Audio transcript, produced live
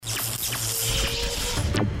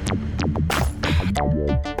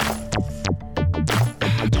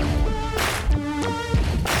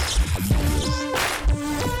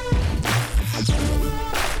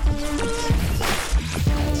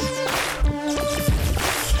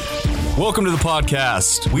Welcome to the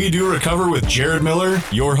podcast. We do recover with Jared Miller,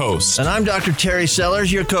 your host. And I'm Dr. Terry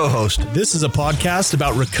Sellers, your co-host. This is a podcast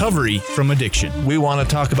about recovery from addiction. We want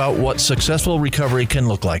to talk about what successful recovery can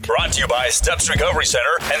look like. Brought to you by Steps Recovery Center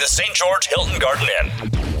and the St. George Hilton Garden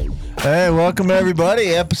Inn. Hey, welcome everybody.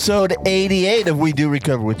 Episode 88 of We Do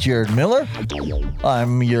Recover with Jared Miller.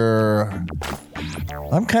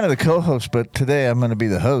 I'm kind of the co-host, but today I'm going to be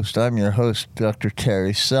the host. I'm your host, Dr.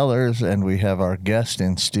 Terry Sellers, and we have our guest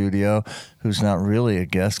in studio, who's not really a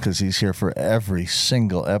guest because he's here for every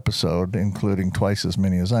single episode, including twice as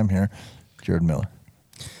many as I'm here, Jared Miller.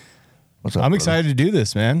 What's up, I'm brother? excited to do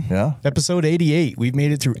this, man. Yeah? Episode 88. We've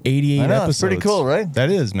made it through 88 I know, episodes. it's pretty cool, right? That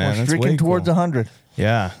is, man. We're That's streaking way towards cool. 100.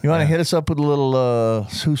 Yeah. You want to hit us up with a little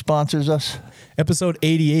who sponsors us? Episode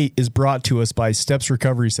 88 is brought to us by Steps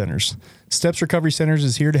Recovery Centers. Steps Recovery Centers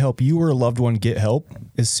is here to help you or a loved one get help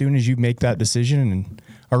as soon as you make that decision and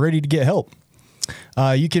are ready to get help.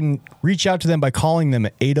 You can reach out to them by calling them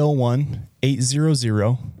at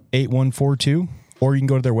 801-800-8142, or you can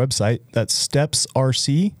go to their website. That's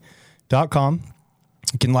stepsrc.com.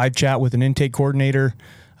 You can live chat with an intake coordinator.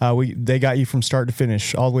 They got you from start to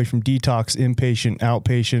finish, all the way from detox, inpatient,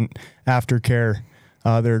 outpatient, aftercare.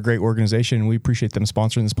 They're a great organization, and we appreciate them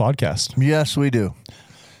sponsoring this podcast. Yes, we do.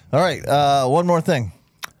 All right, one more thing.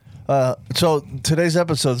 So today's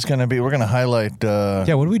episode is going to be, we're going to highlight... What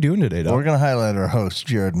are we doing today, Doc? We're going to highlight our host,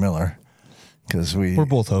 Jared Miller, because We're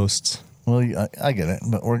both hosts. Well, I get it,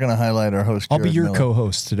 but we're going to highlight our host, I'll Jared be your Miller.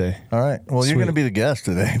 co-host today. All right. Well, you're Sweet. going to be the guest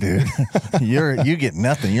today, dude. You get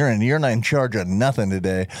nothing. You're not in charge of nothing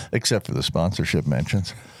today, except for the sponsorship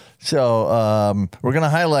mentions. So we're going to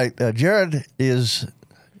highlight Jared has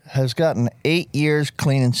gotten 8 years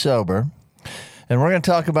clean and sober, and we're going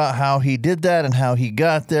to talk about how he did that and how he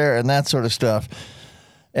got there and that sort of stuff.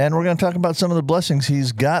 And we're going to talk about some of the blessings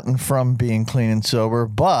he's gotten from being clean and sober.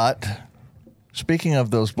 But speaking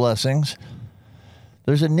of those blessings,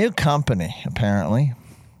 there's a new company, apparently,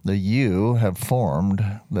 that you have formed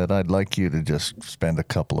that I'd like you to just spend a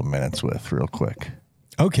couple of minutes with real quick.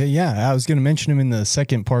 Okay, yeah. I was going to mention him in the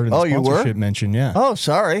second part of the You were? sponsorship mention, yeah. Oh,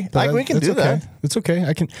 sorry. But We can it's do okay. that. It's okay.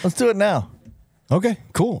 I can. Let's do it now. Okay,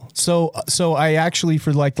 cool. So I actually,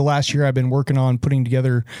 for like the last year, I've been working on putting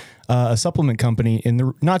together a supplement company,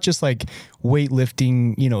 and not just like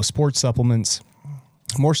weightlifting, sports supplements,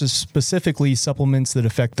 more specifically supplements that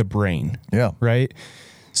affect the brain. Yeah. Right.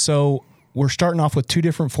 So we're starting off with two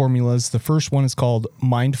different formulas. The first one is called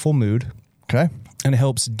Mindful Mood, Okay. and it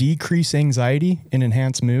helps decrease anxiety and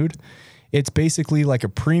enhance mood. It's basically like a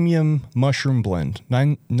premium mushroom blend,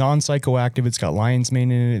 non-psychoactive. It's got lion's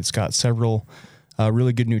mane in it. It's got several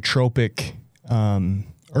really good nootropic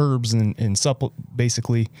herbs and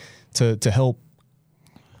basically to help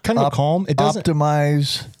kind of calm. It doesn't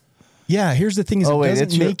optimize. Yeah, here's the thing: is it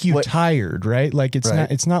doesn't make you what- tired, right? Like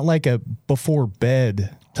it's not like a before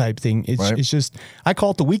bed type thing. It's just, I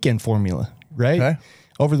call it the weekend formula, right? Okay.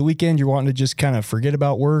 Over the weekend, you're wanting to just kind of forget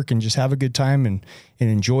about work and just have a good time and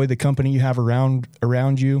enjoy the company you have around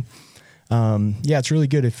you. It's really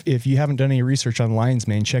good. If you haven't done any research on lion's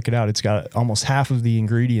mane, check it out. It's got almost half of the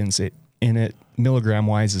ingredients in it, milligram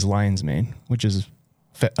wise, is lion's mane, which is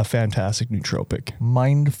a fantastic nootropic.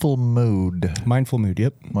 Mindful mood. Mindful Mood.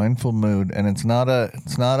 Yep. Mindful mood, and it's not a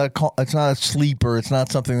sleeper. It's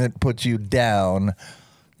not something that puts you down.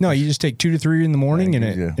 No, you just take 2 to 3 in the morning, and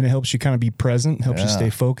gives you- it helps you kind of be present, helps you Yeah. stay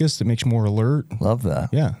focused. It makes you more alert. Love that.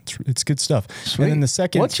 Yeah, it's good stuff. Sweet. And then the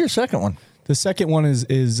second, What's your second one? the second one is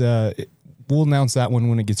we'll announce that one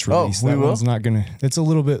when it gets released. we That will? one's not gonna. It's a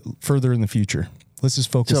little bit further in the future. Let's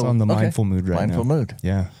just focus on the Mindful Mood right now. Mindful mood.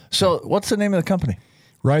 Yeah. So, what's the name of the company?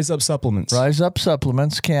 Rise Up Supplements. Rise Up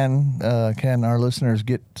Supplements. Can our listeners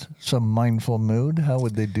get some mindful mood? How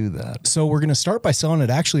would they do that? So we're gonna start by selling it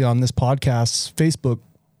actually on this podcast's Facebook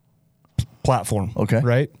platform. Okay.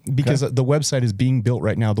 Right? Because Okay. the website is being built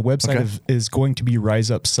right now. The website Okay. is going to be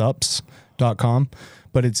riseupsups.com,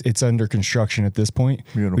 but it's under construction at this point.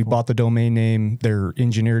 Beautiful. We bought the domain name. They're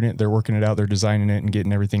engineering it. They're working it out. They're designing it and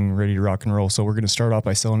getting everything ready to rock and roll. So we're going to start off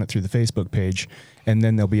by selling it through the Facebook page, and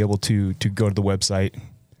then they'll be able to go to the website.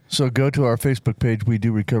 So go to our Facebook page. We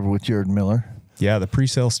Do Recover with Jared Miller. Yeah, the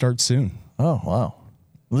pre-sale starts soon. Oh, wow.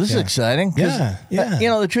 Well, this is exciting. 'cause, Yeah.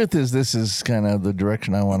 the truth is this is kind of the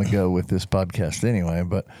direction I want to go with this podcast anyway,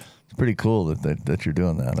 but it's pretty cool that you're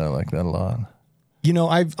doing that. I like that a lot.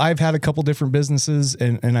 I've had a couple different businesses,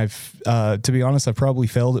 and I've to be honest, I've probably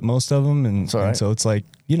failed at most of them, and, all right. and so it's like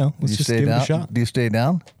let's just give it a shot. Do you stay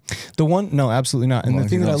down? No, absolutely not. And long the as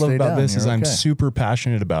thing you that I don't love stay about down, this is you're I'm okay. super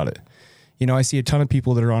passionate about it. I see a ton of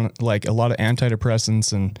people that are on like a lot of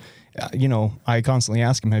antidepressants I constantly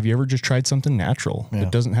ask him, have you ever just tried something natural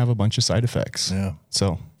that doesn't have a bunch of side effects? Yeah.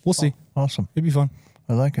 So we'll see. Awesome. It'd be fun.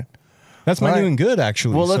 I like it. That's my new and good,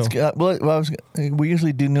 actually. Well, so. we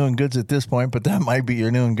usually do new and goods at this point, but that might be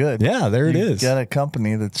your new and good. Yeah, there it is. Got a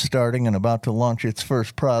company that's starting and about to launch its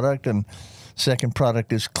first product, and second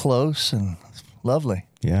product is close and it's lovely.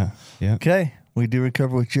 Yeah. Okay, we do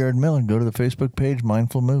recover with Jared Miller. Go to the Facebook page,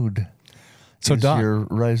 Mindful Mood. So, It's Doc, your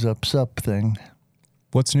Rise Up Sup thing.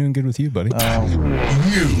 what's new and good with you, buddy? New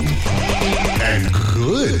and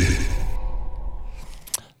good.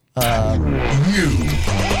 New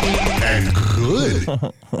and good.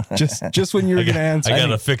 just when you were going to answer. I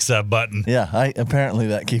gotta fix that button. Yeah, apparently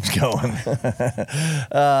that keeps going.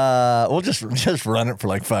 We'll just run it for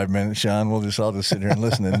like 5 minutes, Sean. I'll just sit here and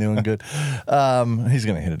listen to new and good. He's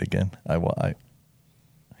gonna hit it again.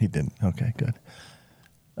 He didn't. Okay, good.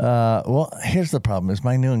 Well, here's the problem: is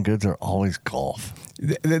my new and goods are always golf.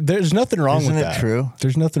 There's nothing wrong Isn't with it that. true?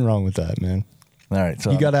 There's nothing wrong with that, man. All right,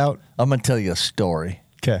 so You got out. I'm gonna tell you a story.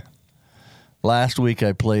 Okay. Last week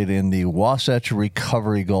I played in the Wasatch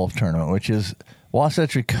Recovery Golf Tournament, which is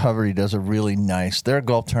Wasatch Recovery does a really nice. Their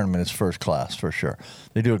golf tournament is first class for sure.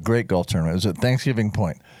 They do a great golf tournament. It was at Thanksgiving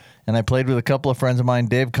Point, and I played with a couple of friends of mine.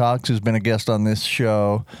 Dave Cox, who's been a guest on this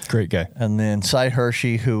show, Great guy. and then Cy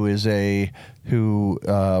Hershey, who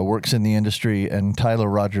works in the industry, and Tyler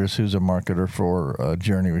Rogers, who's a marketer for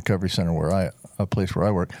Journey Recovery Center, a place where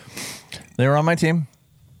I work. They were on my team.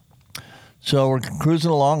 So we're cruising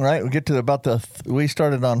along, right? We get to we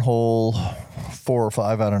started on hole 4 or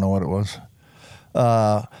 5. I don't know what it was.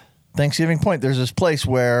 Thanksgiving Point, there's this place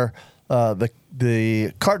where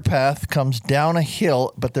the cart path comes down a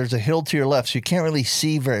hill, but there's a hill to your left, so you can't really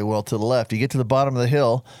see very well to the left. You get to the bottom of the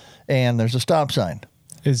hill, and there's a stop sign.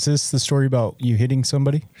 Is this the story about you hitting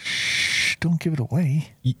somebody? Shh, don't give it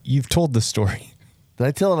away. You've told the story. Did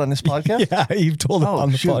I tell it on this podcast? Yeah, you've told it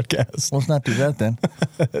on the shoot. podcast. Well, let's not do that then.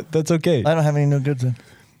 That's okay. I don't have any new goods then.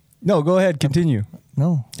 No, go ahead. Continue.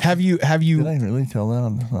 No. Have you? Did I really tell that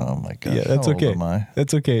on this? Oh, my gosh. Yeah, that's How old okay. am I?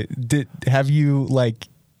 That's okay. Have you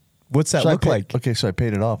what's that look like? Okay, so I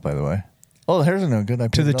paid it off, by the way. Oh, here's a new good. I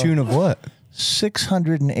paid To the it tune off. of what?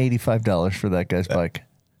 $685 for that guy's bike.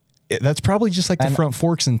 That's probably just like the And front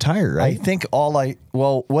forks and tire, I right? think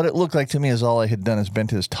what it looked like to me is all I had done is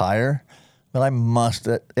bent his tire. But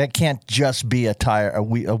it can't just be a tire, a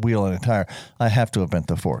wheel and a tire. I have to have bent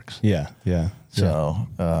the forks. Yeah. So,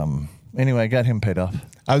 anyway, I got him paid off.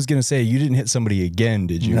 I was gonna say you didn't hit somebody again,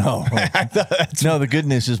 did you? No. No, the good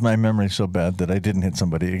news is my memory's so bad that I didn't hit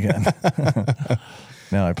somebody again.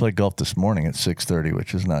 Now, I played golf this morning at 6:30,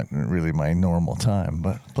 which is not really my normal time,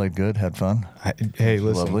 but played good, had fun. Hey,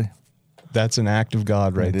 listen. Lovely. That's an act of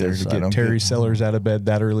God right It there is. to I get don't Terry get- Sellers out of bed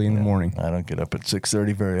that early in the morning. I don't get up at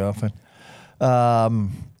 6:30 very often.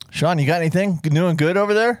 Sean, you got anything new and good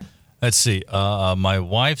over there? Let's see. My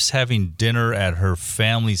wife's having dinner at her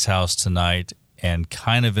family's house tonight, and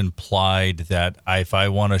kind of implied that if I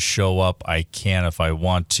want to show up, I can if I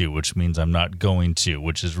want to, which means I'm not going to,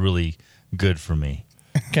 which is really good for me.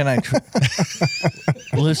 Can I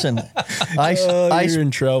listen? You're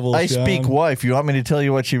in trouble. I Sean. speak wife. You want me to tell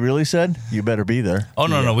you what she really said? You better be there. Oh,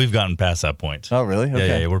 no, we've gotten past that point. Oh, really?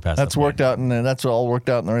 Okay. Yeah, we're past That's that point. worked out, and that's all worked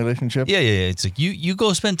out in the relationship. Yeah. It's like you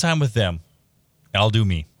go spend time with them. I'll do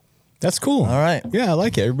me. That's cool. All right. Yeah, I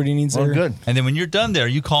like it. Everybody needs Well, their good. And then when you're done there,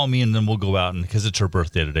 you call me, and then we'll go out, and because it's her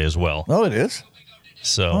birthday today as well. Oh, it is.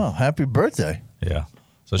 So Oh, happy birthday! yeah.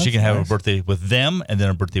 So she That's can have nice. a birthday with them and then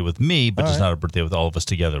a birthday with me, but All just right. not a birthday with all of us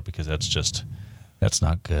together because that's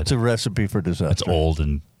not good. It's a recipe for disaster. It's old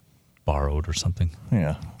and borrowed or something.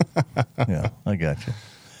 Yeah, yeah. I got you.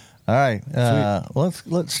 All right.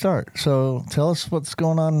 Let's start. So, tell us what's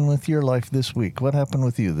going on with your life this week. What happened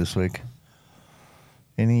with you this week?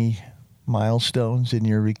 Any milestones in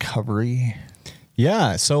your recovery?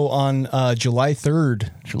 Yeah. So on July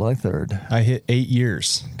 3rd, July 3rd. I hit 8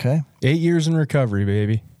 years. Okay. 8 years in recovery,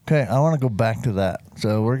 baby. Okay, I want to go back to that.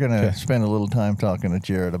 So we're going to spend a little time talking to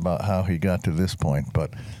Jared about how he got to this point,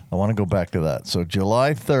 but I want to go back to that. So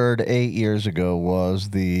July 3rd, 8 years ago was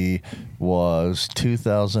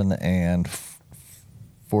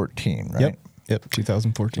 2014, right? Yep.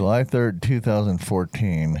 2014. July 3rd,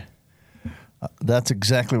 2014. That's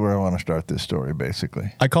exactly where I want to start this story,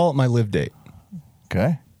 basically. I call it my live date.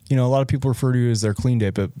 Okay. You know, a lot of people refer to it as their clean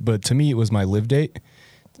date, but to me it was my live date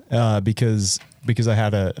because I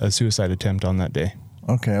had a suicide attempt on that day.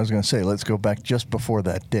 Okay, I was going to say, let's go back just before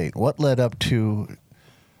that date. What led up to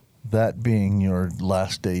that being your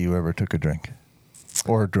last day you ever took a drink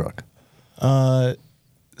or a drug?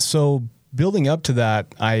 So building up to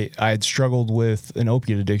that, I had struggled with an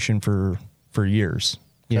opiate addiction for years.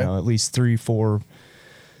 you know, at least 3, 4,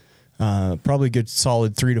 probably a good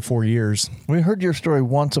solid 3 to 4 years. We heard your story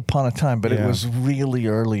once upon a time, but it Yeah. was really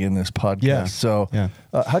early in this podcast. Yeah. So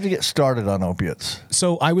how'd you get started on opiates?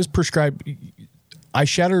 So I was prescribed. I've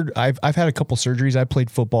had a couple surgeries. I played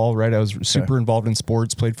football, right? I was super involved in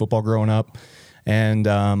sports, played football growing up. And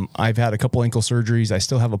I've had a couple ankle surgeries. I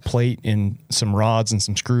still have a plate and some rods and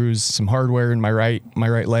some screws, some hardware in my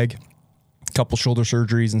right leg, a couple shoulder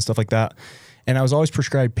surgeries and stuff like that. And I was always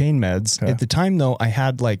prescribed pain meds. At the time, though, I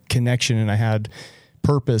had like connection and I had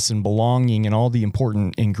purpose and belonging and all the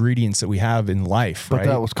important ingredients that we have in life. But right?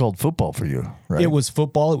 that was called football for you, right? It was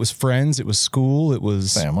football. It was friends. It was school. It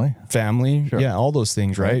was family. Sure. Yeah, all those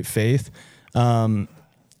things, right? Faith. And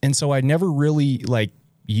so I never really like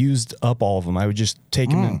used up all of them. I would just take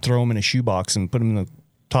them and throw them in a shoebox and put them in the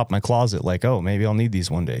top of my closet. Like, oh, maybe I'll need these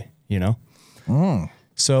one day, you know?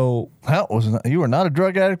 So you were not a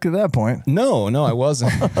drug addict at that point. no, I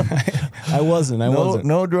wasn't. I wasn't.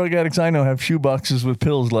 No drug addicts I know have shoe boxes with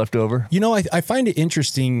pills left over. You know, I find it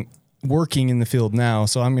interesting working in the field now.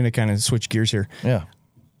 So I'm going to kind of switch gears here. Yeah.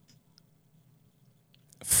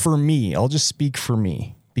 For me, I'll just speak for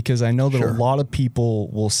me, because I know that a lot of people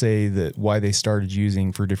will say that why they started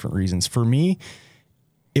using for different reasons. For me,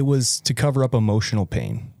 it was to cover up emotional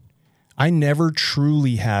pain. I never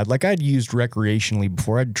truly had, like, I'd used recreationally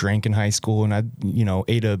before. I'd drank in high school and I'd, you know,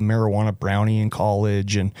 ate a marijuana brownie in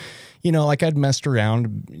college, and, you know, like I'd messed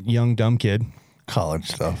around, young, dumb kid. College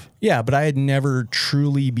stuff. Yeah, but I had never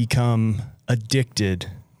truly become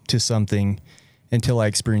addicted to something until I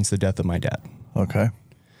experienced the death of my dad. Okay.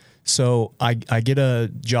 So I get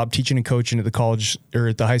a job teaching and coaching at the college or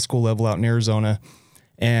at the high school level out in Arizona.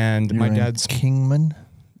 And my dad's Kingman.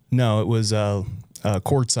 No, it was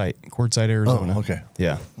Quartzsite, Arizona. Oh, okay.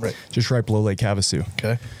 Yeah. Right. Just right below Lake Havasu.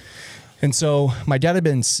 Okay. And so my dad had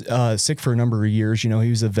been sick for a number of years. You know,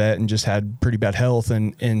 he was a vet and just had pretty bad health.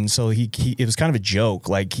 And so he it was kind of a joke.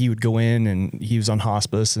 Like, he would go in and he was on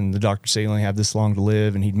hospice and the doctor said he only have this long to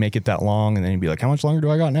live, and he'd make it that long. And then he'd be like, how much longer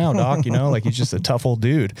do I got now, doc? You know, like, he's just a tough old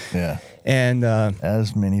dude. Yeah. And,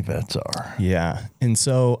 as many vets are. yeah. And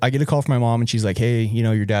so I get a call from my mom and she's like, hey, you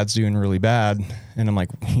know, your dad's doing really bad. And I'm like,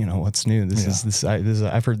 you know, what's new?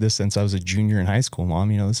 I've heard this since I was a junior in high school,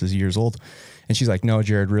 Mom. You know, this is years old. And she's like, no,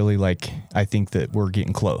 Jared, really, like, I think that we're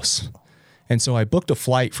getting close. And so I booked a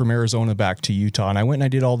flight from Arizona back to Utah, and I went and I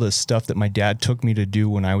did all the stuff that my dad took me to do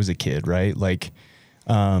when I was a kid, right? Like,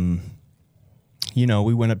 you know,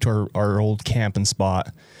 we went up to our old camping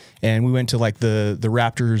spot, and we went to like the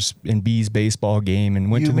Raptors and Bees baseball game and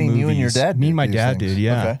went to the movies. You and your dad? Me and my dad did,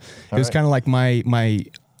 yeah. Okay. It was kind of like my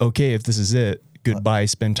okay, if this is it, goodbye,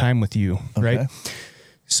 spend time with you, right?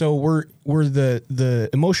 So where the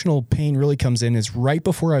emotional pain really comes in is right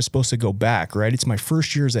before I was supposed to go back, right? It's my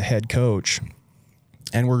first year as a head coach,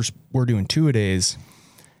 and we're doing 2-a-days,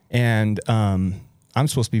 and I'm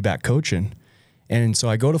supposed to be back coaching. And so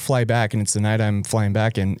I go to fly back, and it's the night I'm flying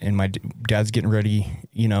back, and my dad's getting ready,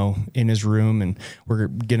 you know, in his room, and we're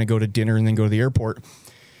going to go to dinner and then go to the airport.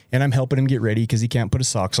 And I'm helping him get ready because he can't put his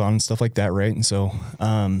socks on and stuff like that, right? And so,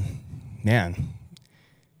 man.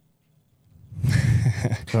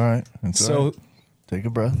 It's all right. All right. Take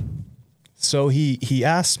a breath. So he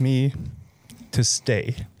asked me to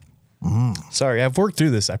stay. Sorry, I've worked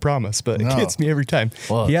through this, I promise, but it gets me every time.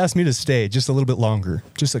 What? He asked me to stay just a little bit longer,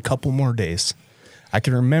 just a couple more days. I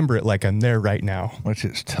can remember it like I'm there right now. Which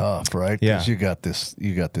is tough, right? Yeah. Because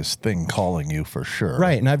you got this thing calling you for sure.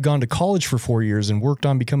 Right, and I've gone to college for 4 years and worked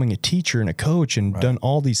on becoming a teacher and a coach and done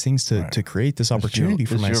all these things to create this opportunity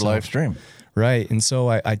for myself. It's your live stream. Right. And so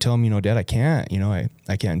I tell him, you know, Dad, I can't, you know,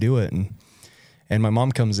 I can't do it. And my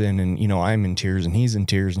mom comes in and, you know, I'm in tears and he's in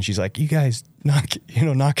tears, and she's like, you guys knock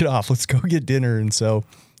it off. Let's go get dinner. And so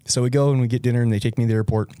we go and we get dinner, and they take me to the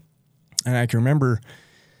airport. And I can remember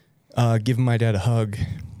giving my dad a hug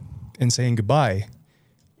and saying goodbye.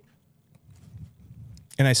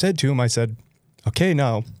 And I said to him, I said, okay,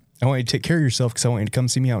 now I want you to take care of yourself because I want you to come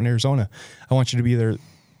see me out in Arizona. I want you to be there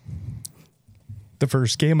the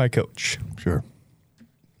first game I coach. Sure.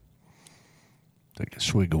 Take a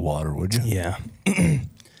swig of water, would you? Yeah.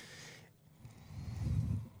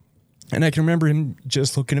 And I can remember him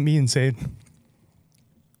just looking at me and saying,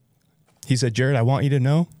 he said, Jared, I want you to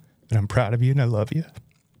know that I'm proud of you and I love you.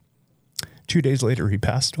 2 days later, he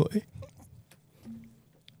passed away.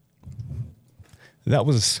 That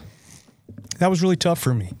was really tough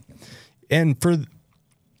for me. And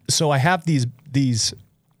so I have these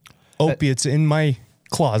opiates in my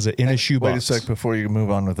closet in a shoebox. Wait a sec before you move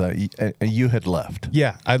on with that. You had left.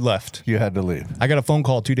 Yeah, I left. You had to leave. I got a phone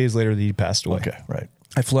call 2 days later that he passed away. Okay, right.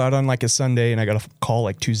 I flew out on like a Sunday, and I got a call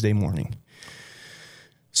like Tuesday morning.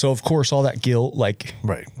 So of course, all that guilt, like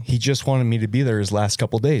Right. he just wanted me to be there his last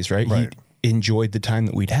couple of days, right? Right. He enjoyed the time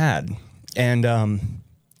that we'd had.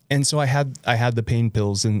 And so I had the pain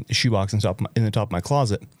pills in a shoebox in the top of my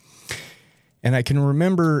closet. And I can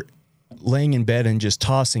remember laying in bed and just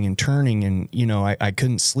tossing and turning, and I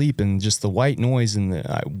couldn't sleep, and just the white noise and the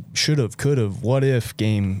I should have, could have, what if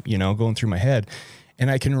game, going through my head. And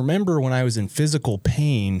I can remember when I was in physical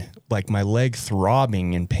pain, like my leg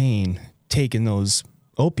throbbing in pain, taking those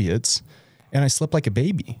opiates, and I slept like a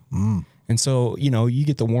baby. And so, you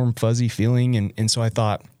get the warm, fuzzy feeling. And so I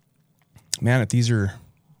thought, man, if these are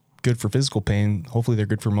good for physical pain, hopefully they're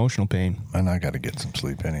good for emotional pain. And I got to get some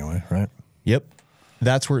sleep anyway, right? Yep.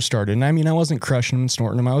 That's where it started. And I mean, I wasn't crushing them and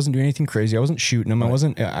snorting them. I wasn't doing anything crazy. I wasn't shooting them. I would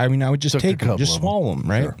just Took a take them, couple just of them. swallow them,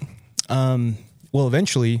 right? Sure. Well,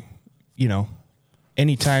 eventually,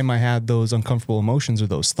 anytime I had those uncomfortable emotions or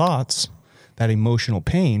those thoughts, that emotional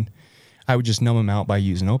pain, I would just numb them out by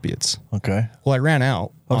using opiates. Okay. Well, I ran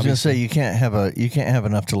out. I was going to obviously, say you can't have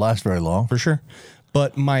enough to last very long. for sure.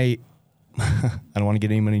 But I don't want to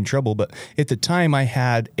get anybody in trouble, but at the time I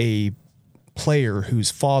had a player whose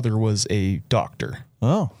father was a doctor.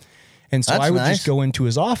 Oh. And so That's I would nice. just go into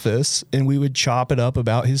his office and we would chop it up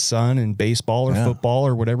about his son and baseball or football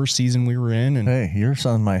or whatever season we were in. And Hey, your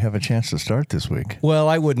son might have a chance to start this week. well,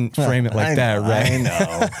 I wouldn't frame it like I that, know, right? I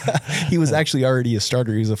know. He was actually already a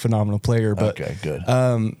starter. He was a phenomenal player, but Okay, good.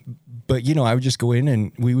 but I would just go in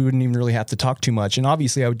and we wouldn't even really have to talk too much. And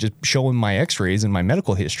obviously I would just show him my x-rays and my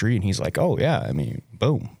medical history. And he's like, oh yeah, I mean,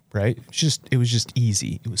 boom. Right. It was just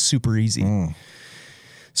easy. It was super easy.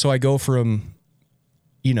 So I go from,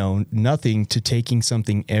 nothing to taking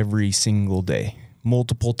something every single day,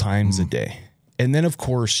 multiple times a day. And then of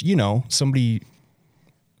course, somebody,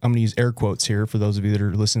 I'm going to use air quotes here for those of you that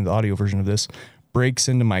are listening to the audio version of this, breaks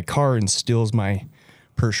into my car and steals my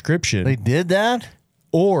prescription. They did that?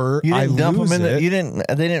 Or You I didn't dump lose them in it.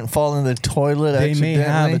 they didn't fall in the toilet They may have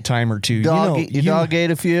accidentally? a time or two. Your dog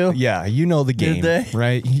ate a few? Yeah, you know the game, they?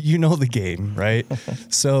 right? You know the game, right?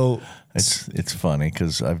 So It's funny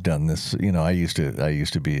because I've done this. I used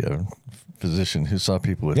to be a physician who saw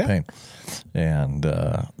people with Yeah. pain, and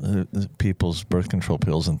the people's birth control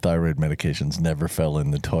pills and thyroid medications never fell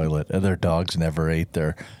in the toilet. And their dogs never ate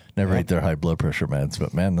their high blood pressure meds.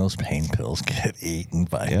 But man, those pain pills get eaten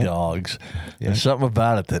by dogs. There's something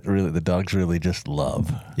about it that really the dogs really just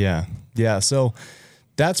love. yeah. So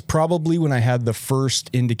that's probably when I had the first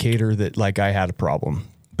indicator that like I had a problem.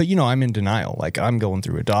 But I'm in denial. Like I'm going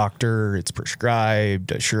through a doctor, it's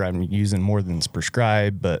prescribed. Sure, I'm using more than is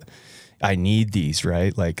prescribed, but I need these,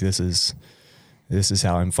 right? Like this is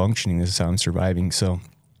how I'm functioning. This is how I'm surviving. So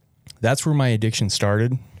that's where my addiction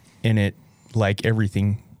started. And it, like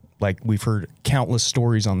everything, like we've heard countless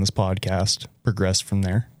stories on this podcast, progressed from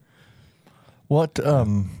there. What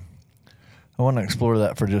I want to explore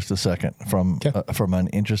that for just a second from an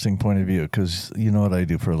interesting point of view, because you know what I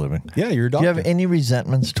do for a living. Yeah, you're a Do you doctor. have any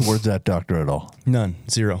resentments towards that doctor at all? None.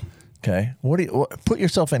 Zero. Okay. Put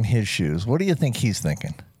yourself in his shoes. What do you think he's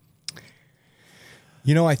thinking?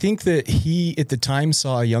 I think that he at the time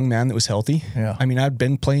saw a young man that was healthy. Yeah. I mean, I'd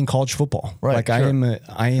been playing college football. Right, Like sure.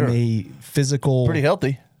 I am a physical. Pretty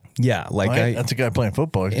healthy. Yeah. Like Right? That's a guy playing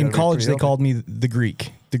football. He's in gotta be college, pretty they healthy. called me the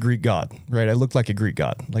Greek god, right? I looked like a Greek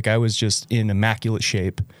god. Like I was just in immaculate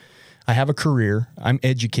shape. I have a career. I'm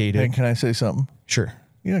educated. Hey, can I say something? Sure.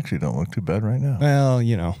 You actually don't look too bad right now.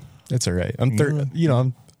 Well, that's all right. I'm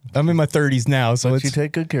I'm in my 30s now, so But you it's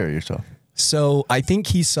take good care of yourself. so I think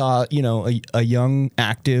he saw, a young,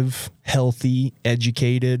 active, healthy,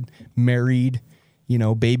 educated, married,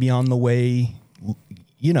 baby on the way,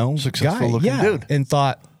 Successful guy, looking dude. and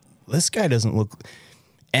thought this guy doesn't look.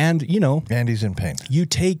 And And he's in pain. you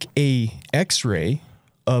take a X-ray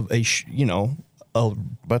of a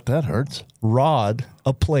But that hurts. rod,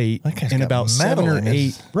 a plate, That guy's and got about metal 7 or in 8.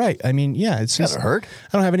 his- Right. I mean, yeah, it's Gotta just hurt.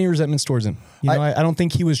 I don't have any resentments towards him. I don't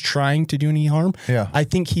think he was trying to do any harm. Yeah. I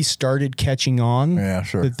think he started catching on Yeah,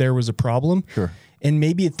 sure. that there was a problem. Sure. And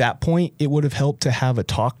maybe at that point it would have helped to have a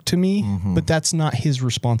talk to me, but that's not his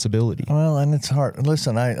responsibility. Well, and it's hard.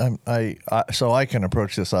 Listen, so I can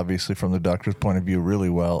approach this obviously from the doctor's point of view really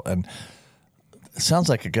well, and it sounds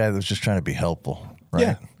like a guy that was just trying to be helpful, right?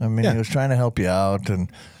 Yeah. I mean, Yeah. he was trying to help you out,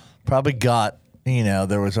 and probably got.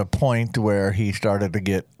 There was a point where he started to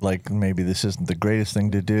get like, maybe this isn't the greatest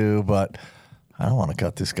thing to do, but I don't want to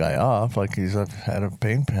cut this guy off. Like I've had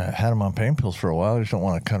him on pain pills for a while. I just don't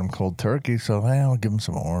want to cut him cold turkey. So I'll give him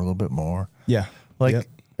some more, a little bit more. Yeah. Like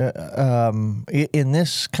Yep. in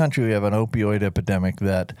this country, we have an opioid epidemic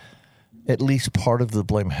that at least part of the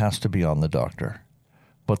blame has to be on the doctor.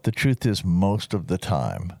 But the truth is, most of the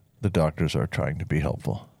time, the doctors are trying to be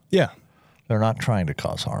helpful. Yeah. They're not trying to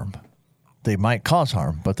cause harm. They might cause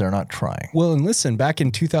harm, but they're not trying. Well, and listen, back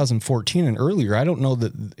in 2014 and earlier, I don't know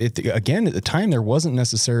that again, at the time, there wasn't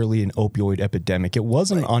necessarily an opioid epidemic. It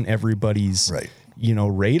wasn't on everybody's,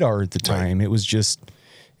 radar at the time. It was just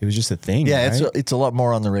a thing. Yeah, right? it's a lot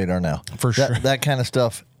more on the radar now. For sure. That kind of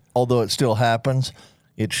stuff, although it still happens,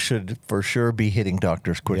 it should for sure be hitting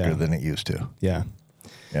doctors quicker than it used to. Yeah.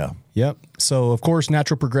 Yeah. Yep. So, of course,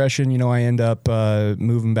 natural progression, I end up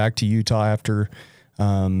moving back to Utah after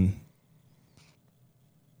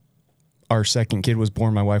our second kid was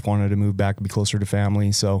born. My wife wanted to move back, be closer to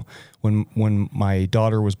family. So when my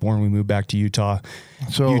daughter was born, we moved back to Utah.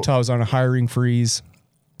 So Utah was on a hiring freeze.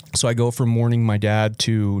 So I go from mourning my dad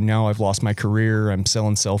to now I've lost my career. I'm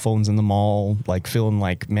selling cell phones in the mall, like feeling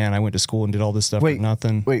like, man, I went to school and did all this stuff for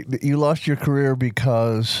nothing. Wait, you lost your career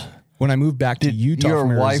because... When I moved back to Utah from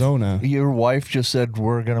Arizona. Your wife just said,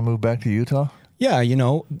 we're going to move back to Utah? Yeah,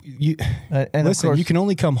 and listen, you can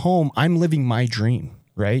only come home. I'm living my dream,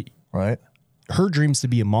 right? Right. Her dream's to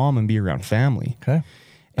be a mom and be around family. Okay.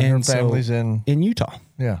 And her family's in Utah.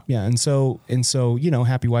 Yeah. Yeah. And so,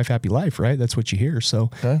 happy wife, happy life, right? That's what you hear. So,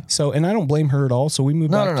 and I don't blame her at all. So we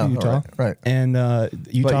moved back to Utah. Right. And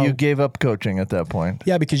Utah. But you gave up coaching at that point.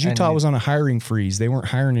 Yeah, because Utah was on a hiring freeze. They weren't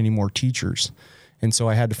hiring any more teachers. And so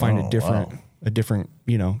I had to find a different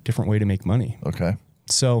way to make money. Okay.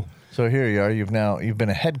 So here you are. You've been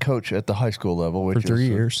a head coach at the high school level, which for 3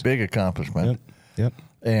 years. A big accomplishment. Yep.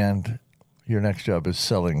 And your next job is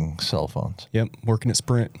selling cell phones. Yep. Working at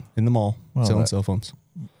Sprint in the mall, selling cell phones.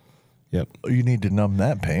 Yep. You need to numb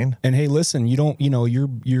that pain. And hey, listen,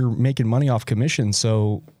 you're making money off commission,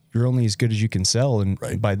 so you're only as good as you can sell. And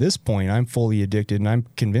by this point, I'm fully addicted, and I'm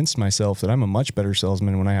convinced myself that I'm a much better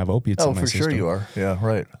salesman when I have opiates in my system. Oh, for sure you are. Yeah,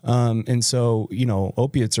 right. And so,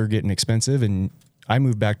 opiates are getting expensive, and I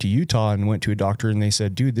moved back to Utah and went to a doctor, and they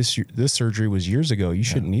said, dude, this surgery was years ago. You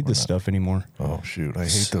shouldn't need this stuff anymore. Oh, shoot. I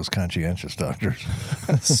hate those conscientious doctors.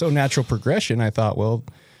 So natural progression, I thought, well,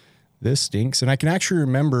 this stinks. And I can actually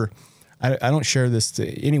remember... I don't share this.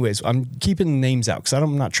 Anyways, I'm keeping the names out because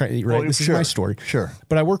I'm not trying. Right, this is my story. Sure.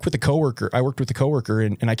 But I worked with a coworker.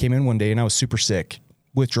 And I came in one day and I was super sick,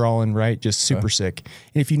 withdrawing. Right, just super sick.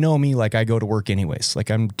 And if you know me, like I go to work anyways.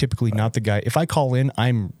 Like I'm typically not the guy. If I call in,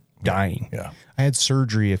 I'm dying. Yeah. I had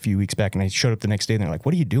surgery a few weeks back, and I showed up the next day, and they're like,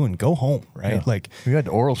 "What are you doing? Go home." Right. Yeah. Like you had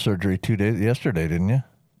oral surgery yesterday, didn't you?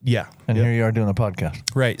 Yeah. And here you are doing a podcast.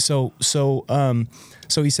 Right. So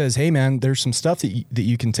he says, hey man, there's some stuff that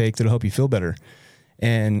you can take that'll help you feel better.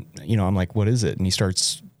 And, I'm like, what is it? And he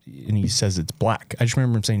says it's black. I just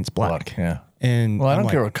remember him saying it's black. Yeah. And I don't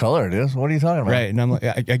care what color it is. What are you talking about? Right. And I'm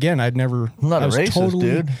like, again, I'm not a racist,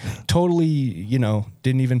 dude. Totally,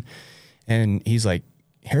 didn't even. And he's like,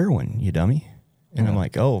 heroin, you dummy. And I'm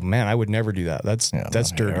like, oh man, I would never do that. That's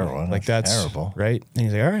dirty. Heroin. Like that's terrible. Right. And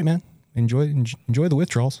he's like, all right, man. Enjoy the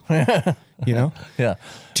withdrawals. Yeah.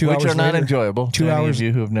 2 Which hours are not later, enjoyable. 2 hours. Of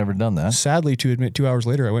you who have never done that. Sadly, to admit, 2 hours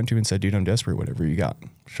later, I went to him and said, dude, I'm desperate. Whatever you got.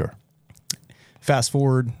 Sure. Fast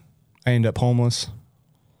forward, I end up homeless.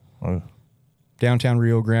 Oh. Downtown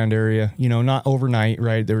Rio Grande area. Not overnight,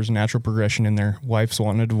 right? There was a natural progression in there. Wife's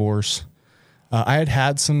wanting a divorce. I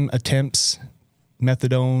had some attempts,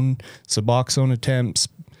 methadone, Suboxone attempts,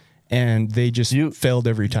 and they just failed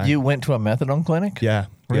every time. You went to a methadone clinic? Yeah.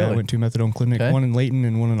 Really? Yeah, I went to a methadone clinic, one in Layton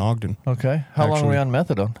and one in Ogden. Okay. How long were you on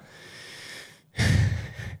methadone?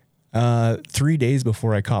 3 days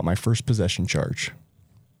before I caught my first possession charge.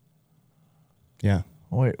 Yeah.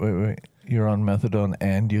 Wait. You're on methadone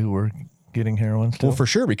and you were getting heroin still? Well, for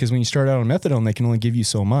sure, because when you start out on methadone, they can only give you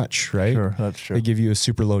so much, right? Sure, that's true. They give you a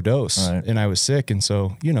super low dose. Right. And I was sick, and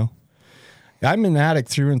so, I'm an addict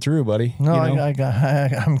through and through, buddy. No,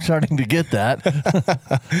 I'm starting to get that.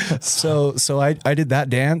 So I did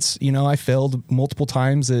that dance. I failed multiple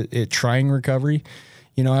times at trying recovery.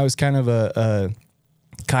 I was kind of a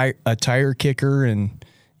tire kicker, and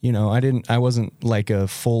I wasn't like a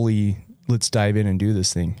fully let's dive in and do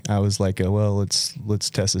this thing. I was like, let's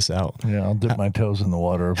test this out. Yeah, I'll dip my toes in the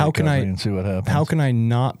water of recovery and see what happens.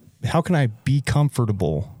 How can I be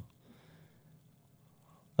comfortable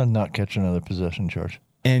and not catch another possession charge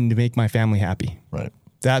and make my family happy? Right.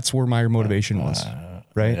 That's where my motivation was.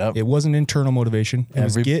 Right. Yep. It wasn't internal motivation. It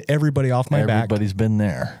was get everybody off my back. Everybody's been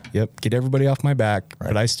there. Yep. Get everybody off my back,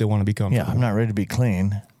 but I still want to be comfortable. Yeah, I'm not ready to be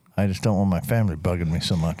clean. I just don't want my family bugging me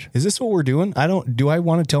so much. Is this what we're doing? Do I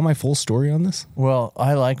want to tell my full story on this? Well,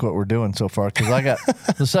 I like what we're doing so far because I got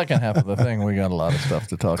the second half of the thing. We got a lot of stuff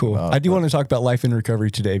to talk about. I do want to talk about life in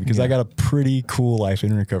recovery today because I got a pretty cool life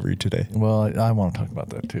in recovery today. Well, I want to talk about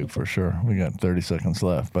that too, for sure. We got 30 seconds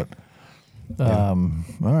left, but All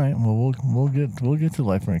right. Well, we'll get to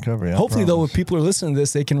life and recovery. I Hopefully, though, promise. if people are listening to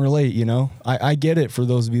this, they can relate. You know, I get it for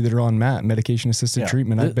those of you that are on MAT, medication assisted Yeah.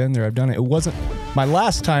 treatment. I've been there. I've done it. It wasn't my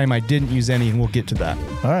last time. I didn't use any, and we'll get to that.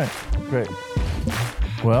 All right. Great.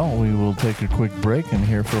 Well, we will take a quick break and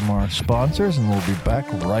hear from our sponsors, and we'll be back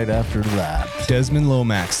right after that. Desmond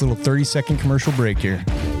Lomax, little 30-second commercial break here.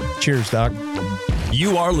 Cheers, Doc.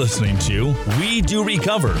 You are listening to We Do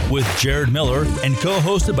Recover with Jared Miller and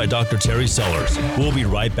co-hosted by Dr. Terry Sellers. We'll be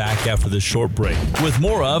right back after this short break with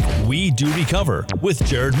more of We Do Recover with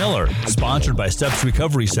Jared Miller, sponsored by Steps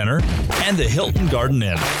Recovery Center and the Hilton Garden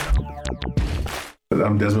Inn.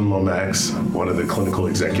 I'm Desmond Lomax, one of the clinical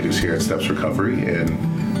executives here at Steps Recovery,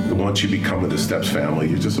 and once you become of the Steps family,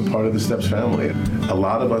 you're just a part of the Steps family. A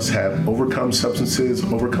lot of us have overcome substances,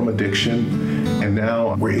 overcome addiction, and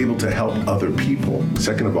now we're able to help other people.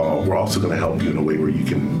 Second of all, we're also going to help you in a way where you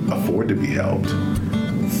can afford to be helped.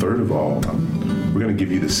 Third of all, we're going to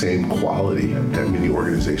give you the same quality that many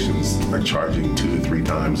organizations are charging 2 to 3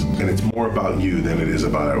 times, and it's more about you than it is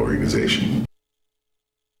about our organization.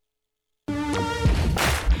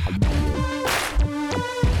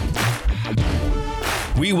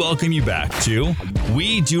 We welcome you back to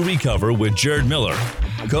We Do Recover with Jared Miller,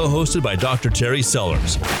 co-hosted by Dr. Terry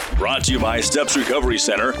Sellers. Brought to you by Steps Recovery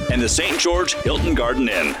Center and the St. George Hilton Garden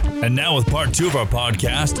Inn. And now with part 2 of our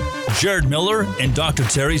podcast, Jared Miller and Dr.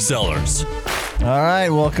 Terry Sellers. All right,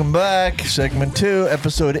 welcome back. Segment 2,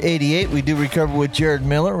 episode 88. We do recover with Jared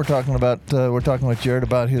Miller. We're talking with Jared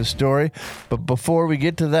about his story. But before we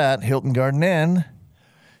get to that, Hilton Garden Inn.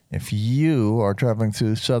 If you are traveling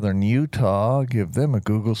through southern Utah, give them a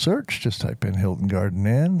Google search. Just type in Hilton Garden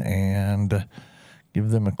Inn and give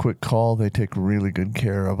them a quick call. They take really good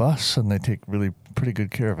care of us, and they take really pretty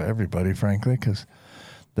good care of everybody, frankly, because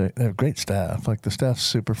they have great staff. Like, the staff's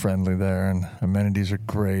super friendly there, and amenities are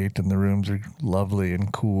great, and the rooms are lovely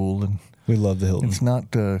and cool. And We love the Hilton. it's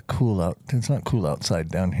not cool out. It's not cool outside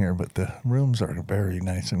down here, but the rooms are very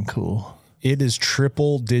nice and cool. It is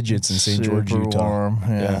triple digits in St. George, Super Utah. warm,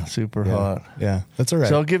 yeah, super hot. Yeah, that's all right.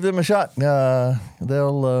 So give them a shot.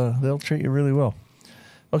 They'll treat you really well.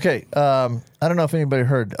 Okay, I don't know if anybody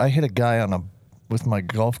heard. I hit a guy with my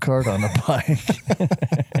golf cart on a bike.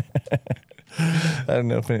 I don't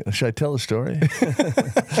know should I tell the story?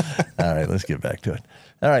 All right, let's get back to it.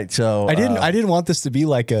 All right, so I didn't want this to be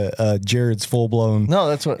like a Jared's full blown. No,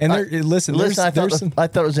 that's what. And listen. I I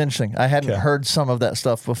thought it was interesting. I hadn't heard some of that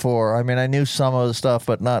stuff before. I mean, I knew some of the stuff,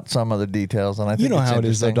 but not some of the details. And I think you know it's how it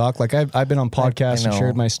is, though, interesting. Doc. Like I've been on podcasts and know.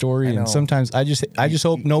 shared my I story, know. and sometimes I just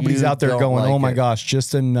hope nobody's You out there don't going, like "Oh my it. gosh,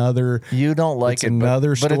 just another." You don't like It's it, another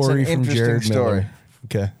but it's an story from interesting Jared story. Miller.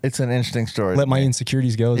 Okay, It's an interesting story. let my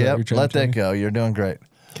insecurities go. Is that what you're Yep, trying let to tell that me? go. You're doing great.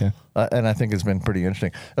 Okay. And I think it's been pretty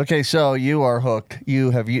interesting. Okay, so you are hooked.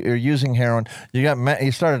 You're using heroin. You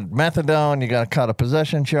started methadone. You got caught a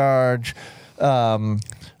possession charge.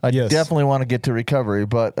 I Yes. definitely want to get to recovery,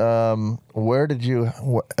 but at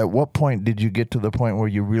what point did you get to the point where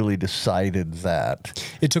you really decided that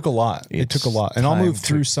It took a lot. It took a it's lot, and I'll time move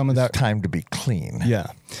through some of that. It's time to be clean. Yeah.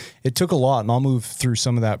 It took a lot, and I'll move through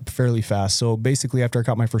some of that fairly fast. So basically, after I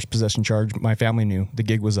caught my first possession charge, my family knew the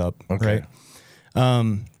gig was up. Okay.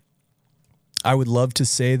 Right. I would love to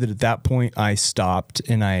say that at that point I stopped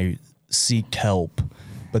and I sought help,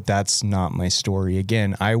 but that's not my story.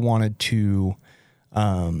 Again, I wanted to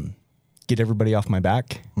get everybody off my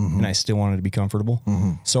back, and I still wanted to be comfortable.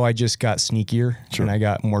 So I just got sneakier and I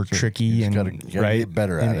got more tricky You just and gotta right, get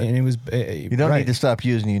better at it. And it was You don't need to stop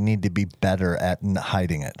using. You need to be better at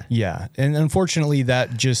hiding it. Yeah. And unfortunately,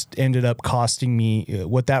 that just ended up costing me.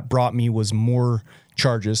 What that brought me was more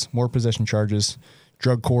charges, more possession charges,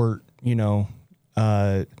 drug court,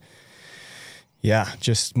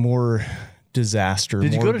 just more disaster,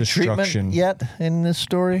 Did you more go to destruction. treatment yet in this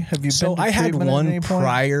story? Have you So been to I had treatment at any one point?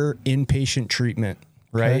 prior inpatient treatment,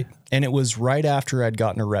 right? Okay. And it was right after I'd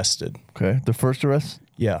gotten arrested. Okay, the first arrest,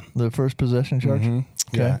 Yeah. the first possession charge. Okay.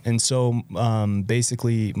 Yeah. And so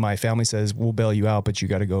basically my family says, we'll bail you out, but you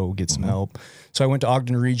got to go get some help. So I went to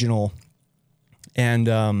Ogden Regional and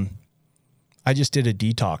I just did a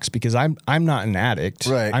detox because I'm not an addict.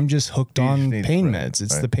 Right. I'm just hooked You just on need- pain right, meds.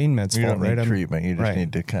 It's right. the pain meds You fault, don't need right? treatment. You just right.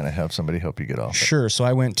 need to kind of have somebody help you get off it. Sure. So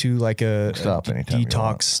I went to like a Stop anytime you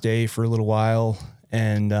want. detox stay for a little while.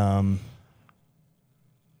 And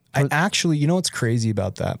I actually, you know what's crazy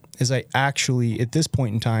about that is I actually, at this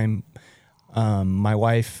point in time, my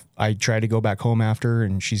wife, I tried to go back home after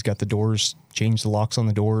and she's got the doors, changed the locks on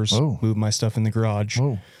the doors, Oh. moved my stuff in the garage.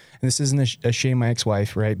 Oh. And this isn't a shame my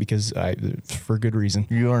ex-wife, right? Because for good reason.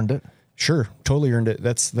 You earned it. Sure, totally earned it.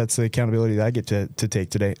 That's the accountability that I get to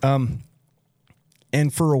take today.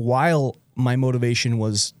 And for a while, my motivation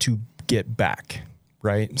was to get back,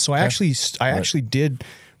 right? So I actually did,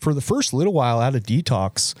 for the first little while out of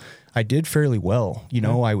detox, I did fairly well. You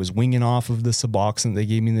know, I was winging off of the Suboxone they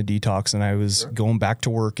gave me in the detox, and I was going back to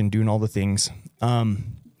work and doing all the things.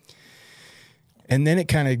 And then it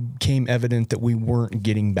kind of became evident that we weren't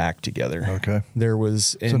getting back together. Okay. There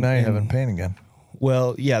was... So now you're having pain again.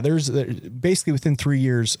 Well, yeah, there's basically within 3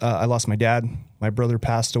 years, I lost my dad, my brother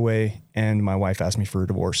passed away, and my wife asked me for a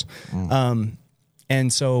divorce.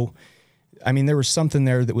 And so, I mean, there was something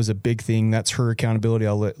there that was a big thing. That's her accountability.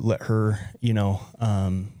 I'll let her, you know,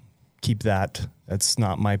 keep that. That's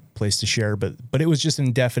not my place to share, but it was just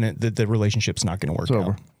indefinite that the relationship's not going to work It's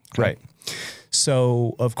over. out. Okay. Right.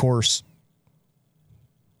 So of course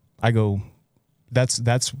I go,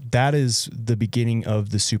 that is the beginning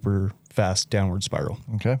of the super fast downward spiral.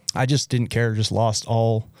 Okay. I just didn't care, just lost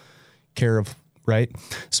all care of, right?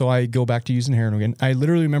 So I go back to using heroin again. I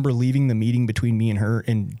literally remember leaving the meeting between me and her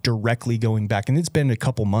and directly going back. And it's been a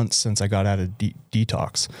couple months since I got out of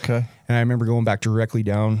detox. Okay. And I remember going back directly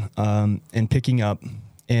down and picking up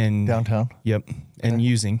and Downtown? Yep. And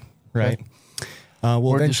using, right?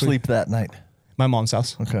 Where'd you sleep that night? My mom's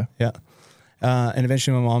house. Okay. Yeah. And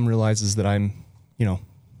eventually my mom realizes that I'm, you know,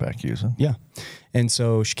 Back using. yeah. And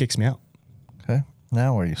so she kicks me out. Okay.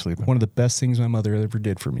 Now where are you sleeping? One of the best things my mother ever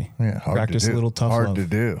did for me. Yeah, hard to Practice do. a little tough Hard love. to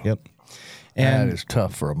do. Yep. And that is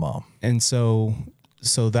tough for a mom. And so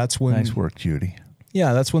that's when Nice work, Judy.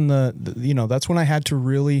 Yeah, that's when that's when I had to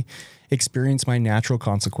really experience my natural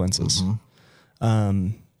consequences.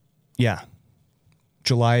 Yeah.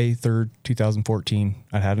 July 3rd, 2014,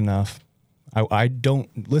 I'd had enough. I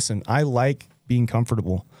like being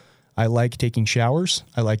comfortable. I like taking showers.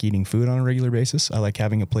 I like eating food on a regular basis. I like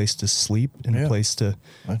having a place to sleep and a place to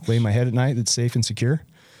lay my head at night that's safe and secure.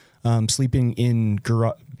 Sleeping in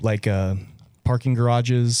parking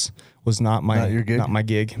garages was not my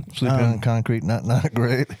gig. Sleeping on concrete, not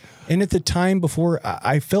great. And at the time before,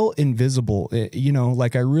 I felt invisible.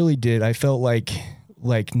 Like I really did. I felt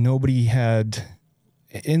like nobody had.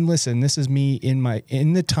 And listen, this is me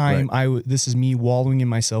this is me wallowing in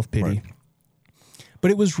my self-pity. Right. But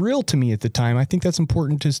it was real to me at the time. I think that's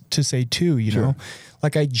important to say too, you know,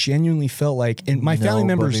 like I genuinely felt like, and my family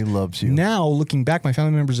members loves you. Now looking back, my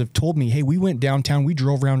family members have told me, hey, we went downtown. We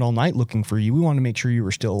drove around all night looking for you. We wanted to make sure you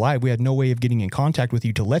were still alive. We had no way of getting in contact with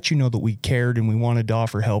you to let you know that we cared and we wanted to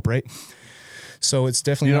offer help. Right. So it's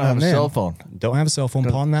definitely, you don't have a cell phone. Don't have a cell phone.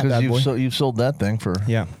 Pawn that bad boy. You've sold that thing for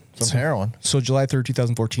some heroin. So July 3rd,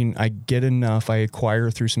 2014, I get enough. I acquire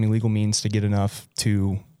through some illegal means to get enough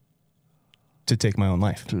to take my own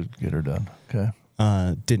life. To get her done. Okay.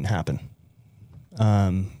 Didn't happen.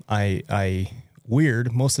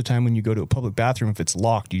 Weird. Most of the time when you go to a public bathroom, if it's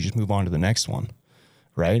locked, you just move on to the next one.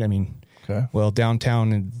 Right. I mean, well,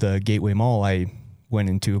 downtown in the Gateway Mall, I went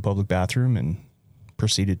into a public bathroom and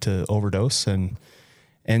proceeded to overdose. And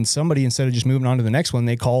somebody, instead of just moving on to the next one,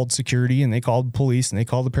 they called security and they called police and they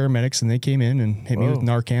called the paramedics and they came in and hit me with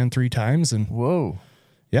Narcan 3 times and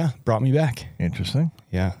brought me back. Interesting.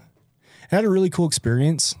 Yeah. I had a really cool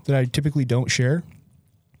experience that I typically don't share.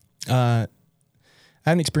 I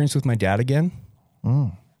had an experience with my dad again.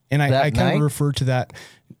 And I kind of refer to that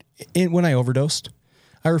when I overdosed.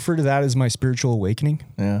 I refer to that as my spiritual awakening.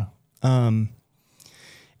 Yeah. And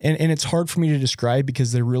it's hard for me to describe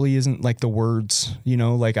because there really isn't like the words, you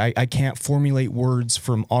know, like I can't formulate words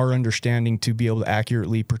from our understanding to be able to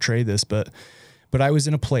accurately portray this, but I was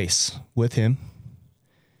in a place with him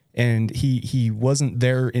and he wasn't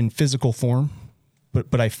there in physical form,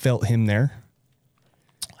 but I felt him there.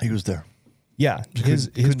 He was there. Yeah. His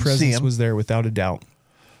presence was there without a doubt.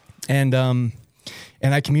 And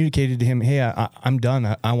I communicated to him, hey, I'm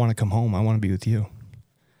done. I want to come home. I want to be with you.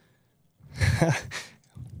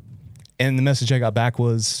 And the message I got back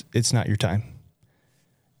was, it's not your time.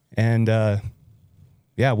 And,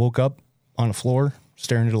 woke up on the floor,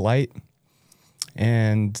 staring at a light.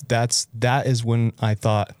 And that is when I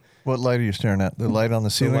thought. What light are you staring at? The light on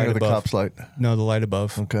the ceiling or the cop's light? No, the light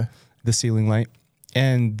above. Okay. The ceiling light.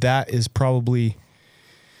 And that is probably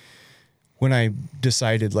when I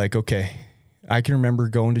decided, like, okay, I can remember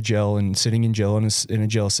going to jail and sitting in jail in a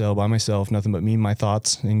jail cell by myself, nothing but me and my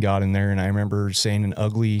thoughts and God in there. And I remember saying an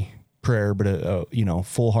ugly prayer, but a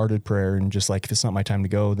full-hearted prayer, and just like, if it's not my time to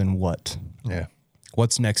go, then what? Yeah.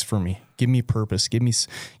 What's next for me? Give me purpose. Give me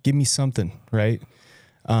something, right?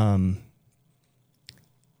 And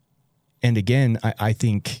again, I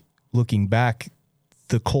think looking back,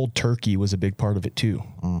 the cold turkey was a big part of it too,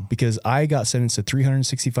 because I got sentenced to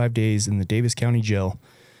 365 days in the Davis County Jail.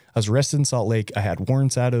 I was arrested in Salt Lake. I had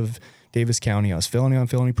warrants out of Davis County. I was felony on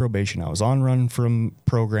felony probation. I was on run from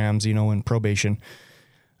programs, you know, in probation,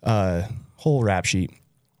 whole rap sheet.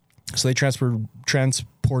 So they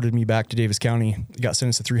transported me back to Davis County, got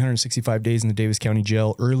sentenced to 365 days in the Davis County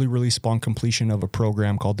jail, early release upon completion of a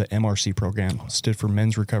program called the MRC program, stood for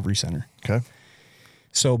Men's Recovery Center. Okay.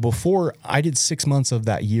 So before I did 6 months of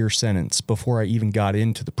that year sentence before I even got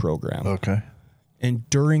into the program. Okay. And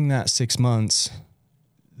during that 6 months,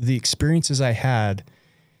 the experiences I had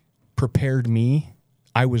prepared me.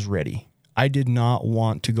 I was ready. I did not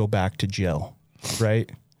want to go back to jail, right?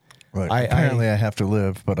 Right. Apparently I have to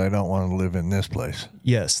live, but I don't want to live in this place.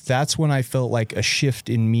 Yes. That's when I felt like a shift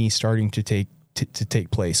in me starting to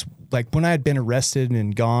take place. Like when I had been arrested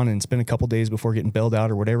and gone and spent a couple days before getting bailed out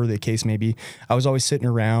or whatever the case may be, I was always sitting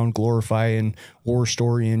around glorifying war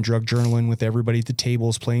story and drug journaling with everybody at the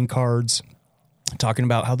tables, playing cards, talking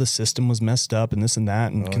about how the system was messed up and this and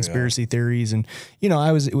that and conspiracy theories. And, you know,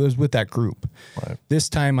 it was with that group. Right. This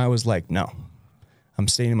time I was like, no, I'm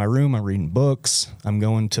staying in my room. I'm reading books. I'm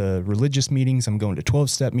going to religious meetings. I'm going to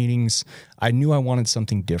 12-step meetings. I knew I wanted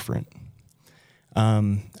something different.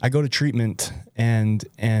 I go to treatment and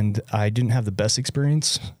I didn't have the best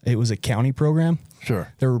experience. It was a county program.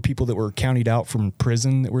 Sure. There were people that were countied out from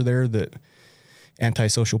prison that were there, that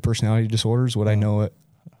antisocial personality disorders, what I know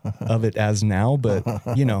of it as now, but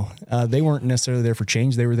you know, they weren't necessarily there for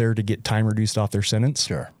change. They were there to get time reduced off their sentence.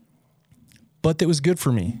 Sure. But it was good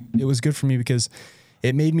for me. It was good for me because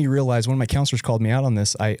it made me realize, when my counselors called me out on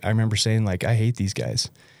this, I remember saying, like, I hate these guys.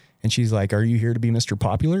 And she's like, are you here to be Mr.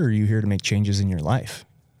 Popular or are you here to make changes in your life?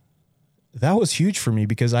 That was huge for me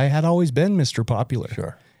because I had always been Mr. Popular.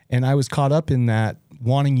 Sure. And I was caught up in that,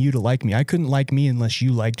 wanting you to like me. I couldn't like me unless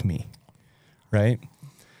you liked me. Right.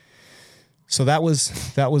 So that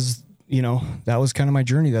was, you know, that was kind of my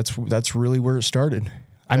journey. That's really where it started.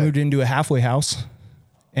 I moved into a halfway house.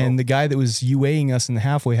 And the guy that was UAing us in the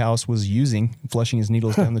halfway house was flushing his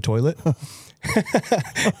needles down the toilet.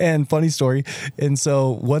 And funny story. And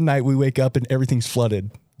so one night we wake up and everything's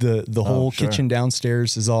flooded. The whole kitchen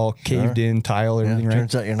downstairs is all caved in, tile, everything, right?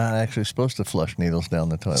 Turns out you're not actually supposed to flush needles down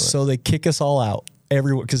the toilet. So they kick us all out,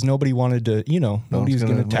 everyone, because nobody wanted to, you know, nobody was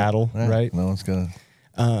going to tattle, right? No one's going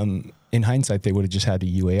to. In hindsight, they would have just had to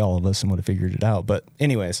UA all of us and would have figured it out. But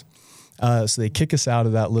anyways, so they kick us out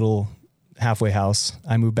of that little halfway house.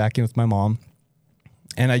 I moved back in with my mom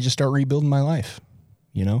and I just start rebuilding my life,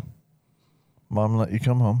 you know? Mom let you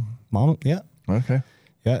come home? Mom, yeah. Okay.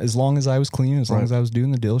 Yeah, as long as I was clean, as long as I was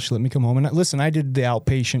doing the deal, she let me come home. And listen, I did the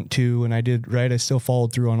outpatient too, and I still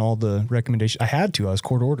followed through on all the recommendations. I had to. I was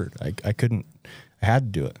court ordered. I couldn't. I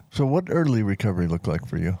had to do it. So what early recovery looked like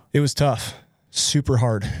for you? It was tough. Super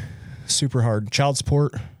hard. Super hard. Child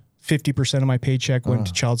support, 50% of my paycheck went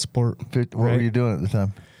to child support. What were you doing at the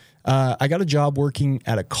time? I got a job working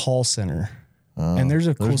at a call center. And there's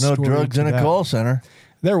a cool story. There's no drugs in a call center.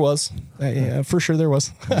 There was, yeah, for sure there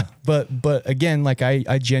was. but again, like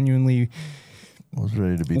I genuinely was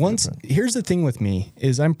ready to be different. Here's the thing with me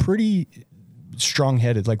is I'm pretty strong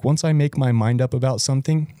headed. Like once I make my mind up about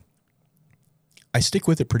something, I stick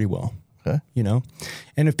with it pretty well. Okay. You know,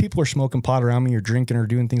 and if people are smoking pot around me or drinking or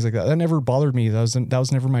doing things like that, that never bothered me. That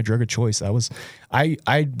was never my drug of choice. I was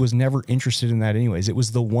never interested in that anyways. It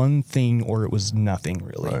was the one thing or it was nothing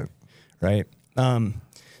really. Right.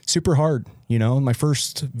 Super hard. You know, my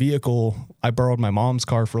first vehicle, I borrowed my mom's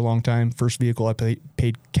car for a long time. First vehicle I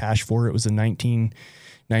paid cash for, it was a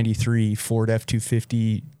 1993 Ford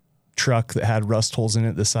F-250 truck that had rust holes in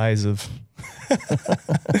it the size of,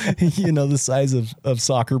 the size of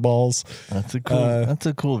soccer balls. That's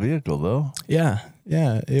a cool vehicle though. Yeah.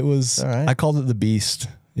 Yeah. It was, all right. I called it the Beast,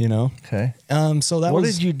 you know? Okay. So that what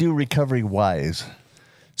did you do recovery wise?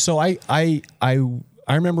 So I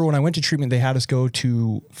remember when I went to treatment, they had us go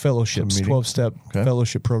to fellowships, 12-step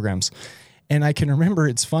fellowship programs. And I can remember,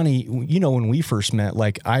 it's funny, you know, when we first met,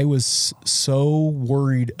 like I was so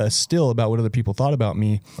worried still about what other people thought about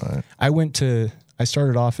me. Right. I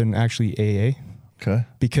started off in actually AA. Okay.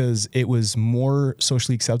 Because it was more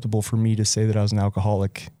socially acceptable for me to say that I was an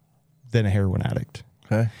alcoholic than a heroin addict.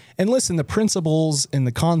 Okay. And listen, the principles and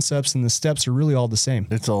the concepts and the steps are really all the same.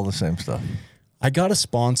 It's all the same stuff. I got a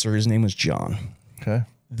sponsor. His name was John. Okay.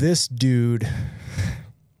 This dude,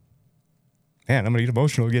 man, I'm going to get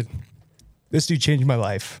emotional again. This dude changed my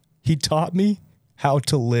life. He taught me how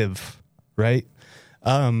to live, right?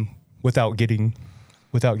 Without getting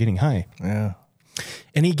high. Yeah.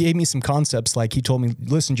 And he gave me some concepts. Like he told me,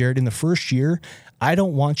 listen, Jared, in the first year, I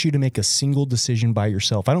don't want you to make a single decision by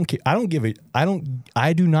yourself. I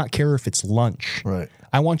do not care if it's lunch. Right.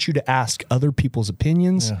 I want you to ask other people's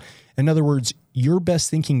opinions. Yeah. In other words, your best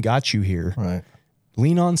thinking got you here. Right.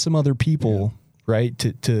 Lean on some other people, right?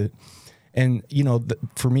 And you know,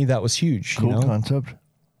 for me, that was huge. Cool you know? concept.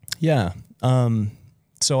 Yeah.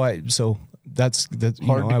 So that's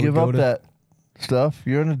Hard to give up that stuff.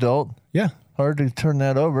 You're an adult. Yeah. Hard to turn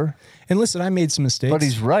that over. And listen, I made some mistakes. But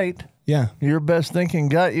he's right. Yeah. Your best thinking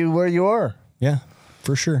got you where you are. Yeah,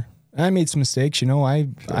 for sure. I made some mistakes. You know,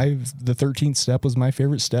 the 13th step was my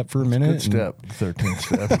favorite step for a minute. Good step. 13th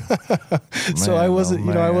step. So I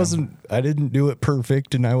wasn't, I didn't do it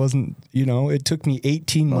perfect, and I wasn't, it took me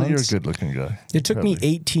 18 months. You're a good looking guy. It took me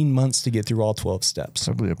 18 months to get through all 12 steps.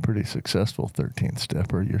 Probably a pretty successful 13th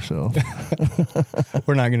stepper yourself.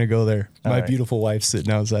 We're not going to go there. All My right. beautiful wife's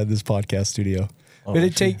sitting outside this podcast studio. Oh, But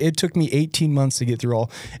it took me 18 months to get through all,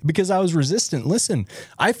 because I was resistant. Listen,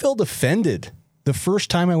 I felt offended the first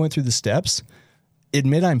time I went through the steps.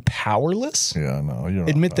 Admit I'm powerless. Yeah, no, you're not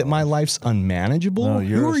Admit that my powerless. life's unmanageable. No,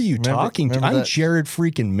 Who are you talking to? I'm Jared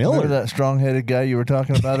freaking Miller. Remember that strong-headed guy you were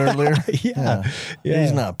talking about earlier? Yeah.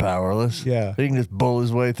 He's not powerless. Yeah. He can just bull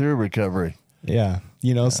his way through recovery. Yeah.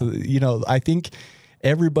 So, I think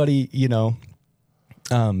everybody,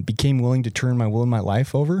 became willing to turn my will and my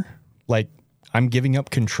life over. Like, I'm giving up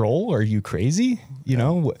control. Are you crazy?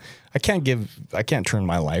 I can't turn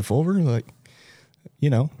my life over. Like,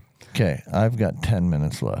 Okay, I've got 10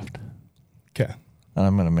 minutes left. Okay. And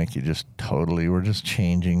I'm going to make you we're just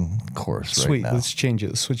changing course Sweet. right now. Let's change it.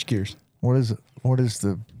 Let's switch gears. What is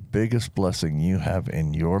the biggest blessing you have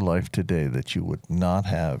in your life today that you would not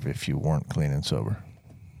have if you weren't clean and sober?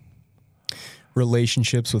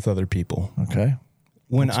 Relationships with other people. Okay.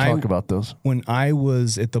 Let's talk about those. When I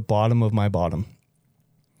was at the bottom of my bottom,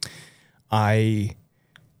 I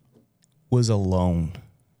was alone.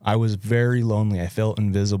 I was very lonely. I felt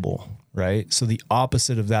invisible, right? So the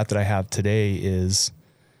opposite of that I have today is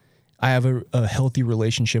I have a healthy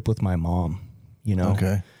relationship with my mom,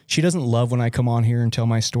 Okay. She doesn't love when I come on here and tell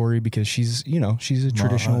my story because she's a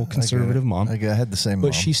traditional conservative mom. I had the same But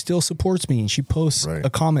mom. she still supports me, and she posts Right. a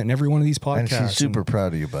comment in every one of these podcasts. And she's super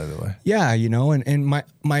proud of you, by the way. Yeah, and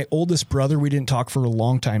my oldest brother, we didn't talk for a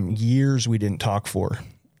long time, years we didn't talk for.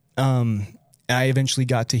 I eventually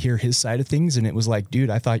got to hear his side of things, and it was like, dude,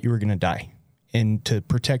 I thought you were going to die. And to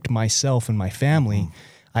protect myself and my family,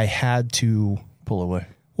 I had to Pull away.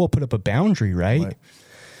 put up a boundary, right?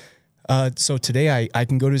 So today I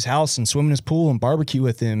can go to his house and swim in his pool and barbecue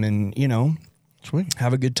with him and, Sweet.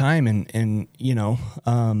 have a good time. And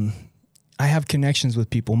I have connections with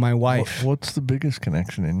people. My wife, What's the biggest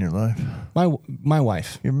connection in your life? my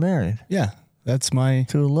wife. You're married Yeah. That's my,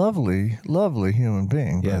 to a lovely, lovely human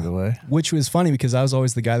being, by the way. which was funny because I was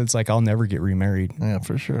always the guy that's like, I'll never get remarried. Yeah,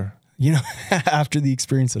 for sure. After the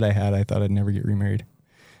experience that I had, I thought I'd never get remarried.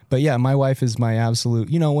 But yeah, my wife is my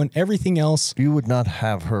absolute, when everything else. You would not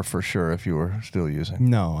have her for sure if you were still using.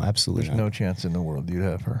 No, absolutely There's not. no chance in the world you'd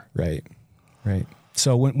have her. Right.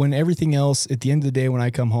 So when everything else, at the end of the day, when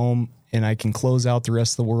I come home and I can close out the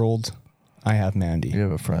rest of the world, I have Mandy. You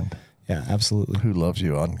have a friend Yeah, absolutely. who loves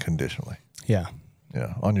you unconditionally. Yeah.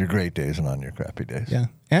 Yeah, on your great days and on your crappy days. Yeah.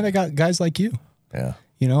 And I got guys like you. Yeah.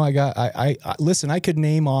 I listen, I could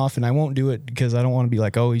name off, and I won't do it because I don't want to be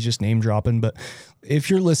like, oh, he's just name dropping. But if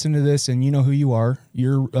you're listening to this and you know who you are,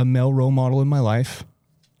 you're a male role model in my life.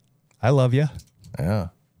 I love you. Yeah.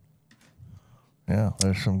 Yeah,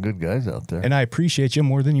 there's some good guys out there. And I appreciate you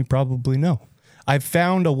more than you probably know. I've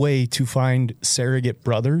found a way to find surrogate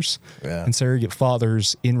brothers and surrogate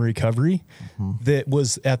fathers in recovery that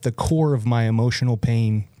was at the core of my emotional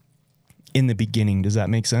pain in the beginning. Does that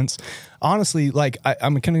make sense? Honestly, like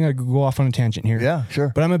I'm kind of going to go off on a tangent here. Yeah,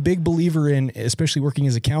 sure. But I'm a big believer in, especially working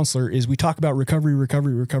as a counselor, is we talk about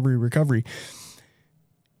recovery.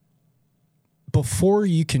 Before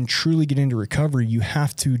you can truly get into recovery, you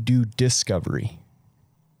have to do discovery.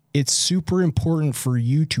 It's super important for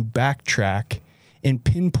you to backtrack and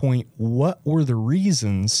pinpoint what were the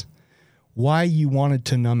reasons why you wanted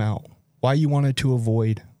to numb out, why you wanted to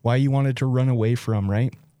avoid, why you wanted to run away from,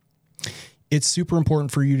 right? It's super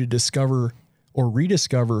important for you to discover or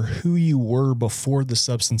rediscover who you were before the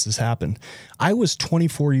substances happened. I was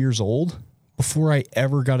 24 years old before I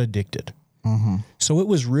ever got addicted. So it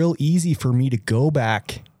was real easy for me to go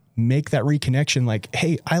back, make that reconnection like,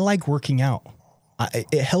 hey, I like working out.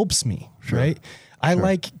 It helps me, right? I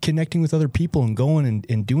like connecting with other people and going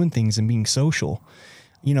and doing things and being social.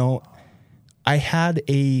 I had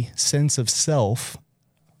a sense of self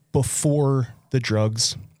before the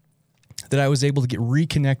drugs, that I was able to get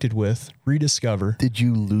reconnected with, rediscover. Did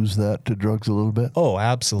you lose that to drugs a little bit? Oh,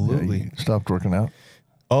 absolutely. You stopped working out?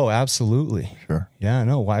 Oh, absolutely. Sure. Yeah,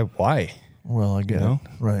 no, why? Well, I get it.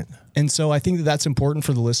 Right. And so I think that that's important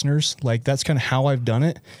for the listeners. Like that's kind of how I've done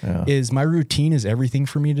it. Yeah. Is my routine is everything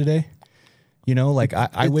for me today. You know, like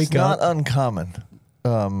I wake up. It's not uncommon.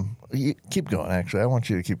 Keep going. Actually, I want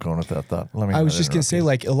you to keep going with that thought. I was just going to say,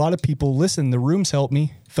 like a lot of people, listen, the rooms help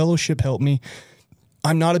me. Fellowship helped me.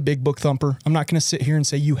 I'm not a big book thumper. I'm not going to sit here and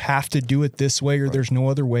say you have to do it this way or there's no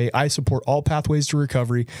other way. I support all pathways to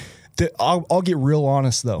recovery. I'll get real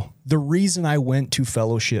honest though. The reason I went to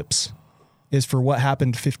fellowships is for what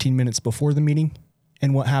happened 15 minutes before the meeting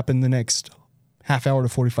and what happened the next half hour to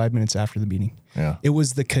 45 minutes after the meeting. Yeah. It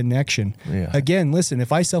was the connection. Yeah. Again, listen,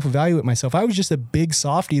 if I self-evaluate myself, I was just a big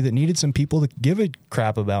softy that needed some people to give a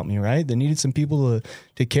crap about me, right? That needed some people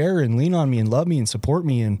to care and lean on me and love me and support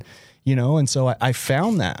me. And, you know, and so I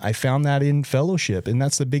found that. I found that in fellowship. And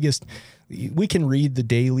that's the biggest, we can read the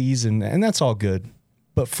dailies and that's all good.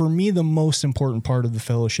 But for me, the most important part of the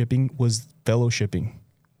fellowshipping was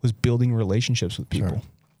building relationships with people.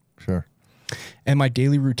 Sure. And my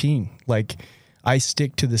daily routine. Like I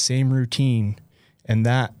stick to the same routine and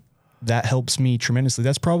that helps me tremendously.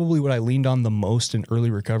 That's probably what I leaned on the most in early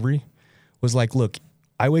recovery was like, look,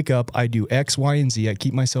 I wake up, I do X, Y, and Z. I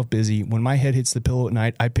keep myself busy. When my head hits the pillow at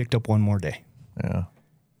night, I picked up one more day. Yeah.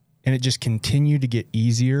 And it just continued to get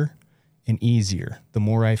easier and easier the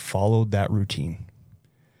more I followed that routine.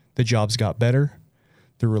 The jobs got better.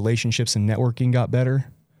 The relationships and networking got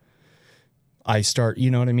better.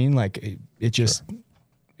 You know what I mean? Like it just,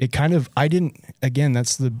 it kind of, again,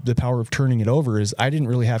 that's the power of turning it over is I didn't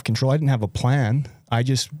really have control. I didn't have a plan. I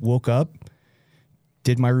just woke up,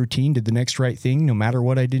 did my routine, did the next right thing. No matter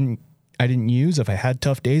what I didn't use. If I had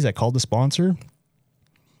tough days, I called the sponsor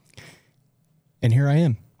and here I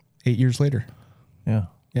am 8 years later. Yeah.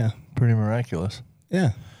 Yeah. Pretty miraculous.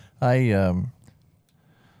 Yeah.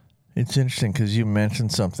 It's interesting because you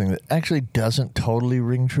mentioned something that actually doesn't totally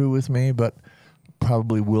ring true with me, but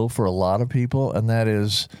probably will for a lot of people, and that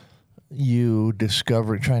is you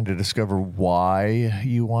trying to discover why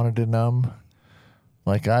you wanted to numb.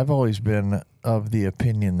 Like I've always been of the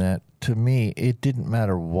opinion that to me, it didn't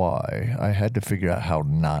matter why. I had to figure out how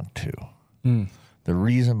not to. The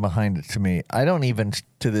reason behind it to me, I don't even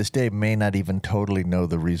to this day may not even totally know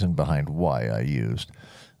the reason behind why I used.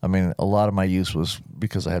 I mean, a lot of my use was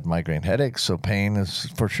because I had migraine headaches, so pain is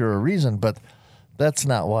for sure a reason, but that's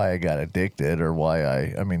not why I got addicted or why I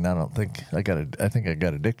think I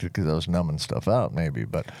got addicted because I was numbing stuff out maybe,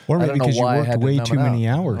 but or maybe I don't know because you why worked I had way to too numb it many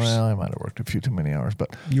out. hours. Well, I might have worked a few too many hours,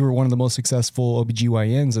 but You were one of the most successful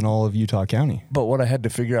OBGYNs in all of Utah County. But what I had to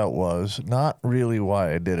figure out was not really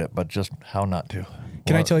why I did it, but just how not to.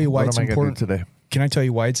 Can I tell you why what it's am I gonna do important today? Can I tell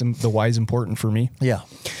you why the why is important for me? Yeah.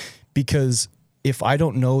 Because if I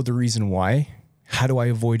don't know the reason why, how do I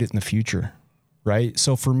avoid it in the future? Right?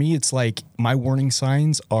 So for me, it's like my warning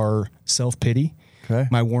signs are self-pity. Okay.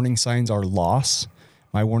 My warning signs are loss.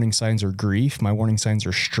 My warning signs are grief. My warning signs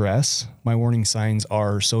are stress. My warning signs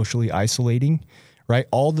are socially isolating, right?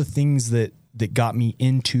 All the things that got me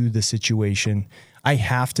into the situation, I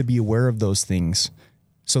have to be aware of those things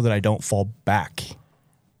so that I don't fall back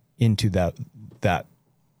into that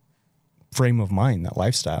frame of mind, that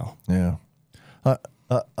lifestyle. Yeah.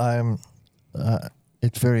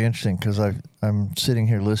 It's very interesting because I'm sitting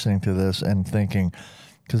here listening to this and thinking,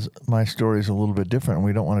 because my story is a little bit different, and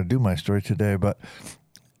we don't want to do my story today, but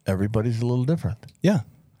everybody's a little different. Yeah,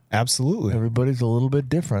 absolutely. Everybody's a little bit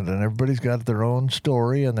different, and everybody's got their own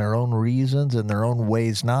story and their own reasons and their own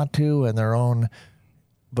ways not to and their own,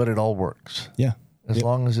 but it all works. Yeah. As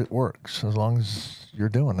long as it works, as long as you're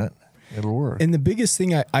doing it, it'll work. And the biggest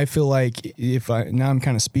thing I feel like now I'm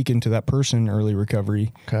kind of speaking to that person in early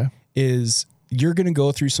recovery, Okay. is you're going to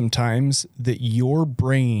go through some times that your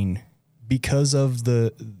brain, because of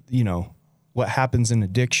what happens in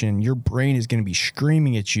addiction, your brain is going to be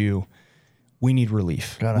screaming at you, we need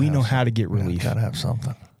relief. We know how to get relief. Gotta have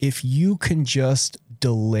something. If you can just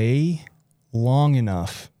delay long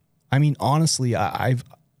enough, I mean, honestly, I've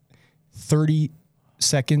 30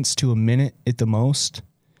 seconds to a minute at the most.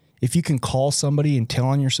 If you can call somebody and tell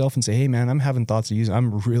on yourself and say, hey man, I'm having thoughts of using,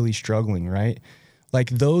 I'm really struggling, right? Like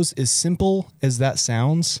those, as simple as that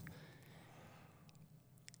sounds,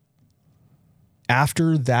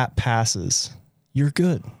 after that passes, you're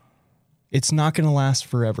good. It's not going to last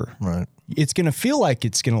forever. Right. It's going to feel like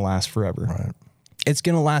it's going to last forever. Right. It's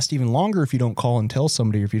going to last even longer if you don't call and tell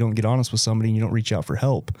somebody, or if you don't get honest with somebody and you don't reach out for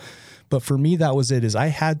help. But for me, that was it, is I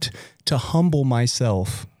had to humble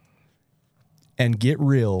myself and get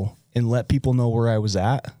real and let people know where I was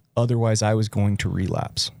at Otherwise, I was going to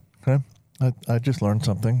relapse. Okay. I just learned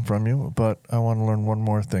something from you, but I want to learn one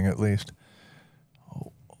more thing at least.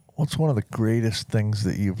 What's one of the greatest things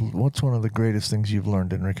you've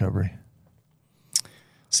learned in recovery?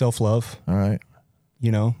 Self-love. All right.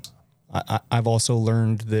 You know, I've also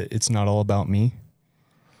learned that it's not all about me.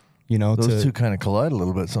 You know, those two kind of collide a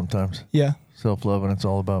little bit sometimes. Yeah. Self-love and it's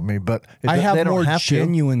all about me, but I have they don't more have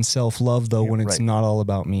genuine self-love though when it's right. not all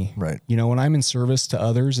about me. Right. You know, when I'm in service to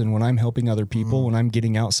others and when I'm helping other people, when I'm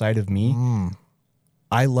getting outside of me,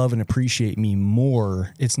 I love and appreciate me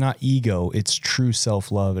more. It's not ego, it's true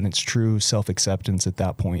self-love and it's true self-acceptance at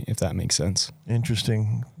that point, if that makes sense.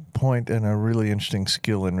 Interesting point, and a really interesting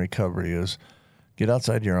skill in recovery is get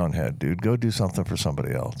outside your own head, dude. Go do something for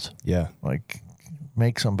somebody else. Yeah. Like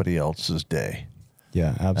make somebody else's day.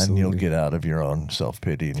 Yeah, absolutely. And you'll get out of your own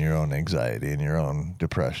self-pity and your own anxiety and your own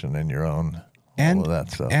depression and your own all of that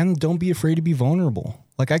stuff. And don't be afraid to be vulnerable.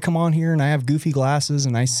 Like I come on here and I have goofy glasses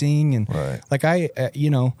and I sing and like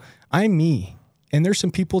I'm me. And there's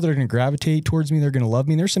some people that are going to gravitate towards me. They're going to love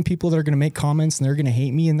me. And there's some people that are going to make comments and they're going to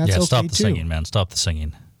hate me. And that's okay stop the too. singing, man. Stop the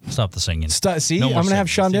singing. Stop the singing. See, No I'm more going to have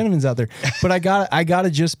Sean singing. Dennemans out there. But I got to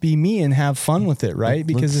just be me and have fun with it, right?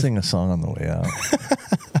 Let's sing a song on the way out.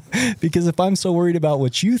 Because if I'm so worried about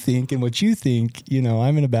what you think, you know,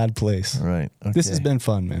 I'm in a bad place. Right. Okay. This has been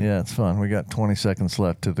fun, man. Yeah, it's fun. We got 20 seconds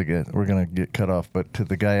left we're going to get cut off. But to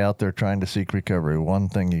the guy out there trying to seek recovery, one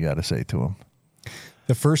thing you got to say to him.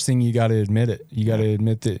 The first thing, you got to admit it. You got to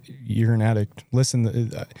admit that you're an addict.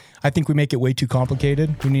 Listen, I think we make it way too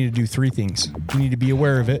complicated. We need to do 3 things. You need to be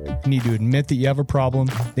aware of it. You need to admit that you have a problem.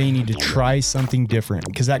 Then you need to try something different,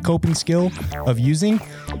 because that coping skill of using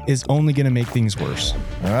is only going to make things worse.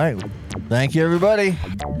 All right. Thank you, everybody.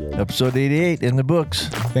 Episode 88 in the books.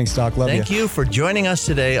 Thanks, Doc. Love you. Thank you for joining us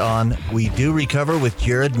today on We Do Recover with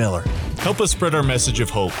Jared Miller. Help us spread our message of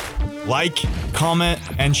hope. Like, comment,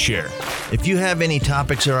 and share. If you have any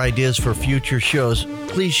topics or ideas for future shows,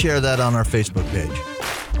 please share that on our Facebook page.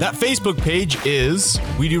 That Facebook page is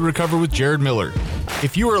We Do Recover with Jared Miller.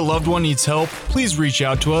 If you or a loved one needs help, please reach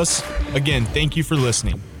out to us. Again, thank you for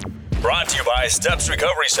listening. Brought to you by Steps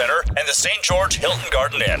Recovery Center and the St. George Hilton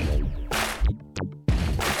Garden Inn.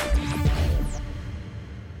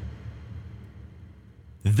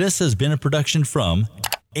 This has been a production from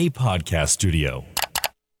A Podcast Studio.